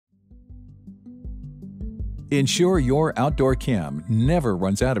Ensure your outdoor cam never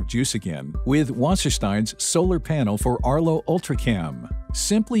runs out of juice again with Wasserstein's solar panel for Arlo Ultra Cam.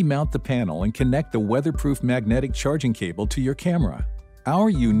 Simply mount the panel and connect the weatherproof magnetic charging cable to your camera. Our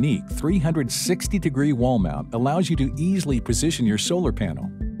unique 360-degree wall mount allows you to easily position your solar panel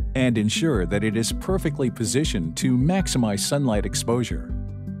and ensure that it is perfectly positioned to maximize sunlight exposure.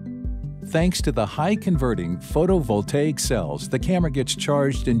 Thanks to the high-converting photovoltaic cells, the camera gets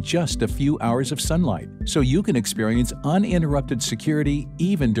charged in just a few hours of sunlight, so you can experience uninterrupted security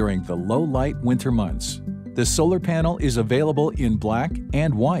even during the low-light winter months. The solar panel is available in black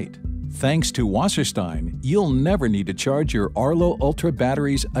and white. Thanks to Wasserstein, you'll never need to charge your Arlo Ultra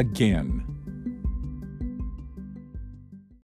batteries again.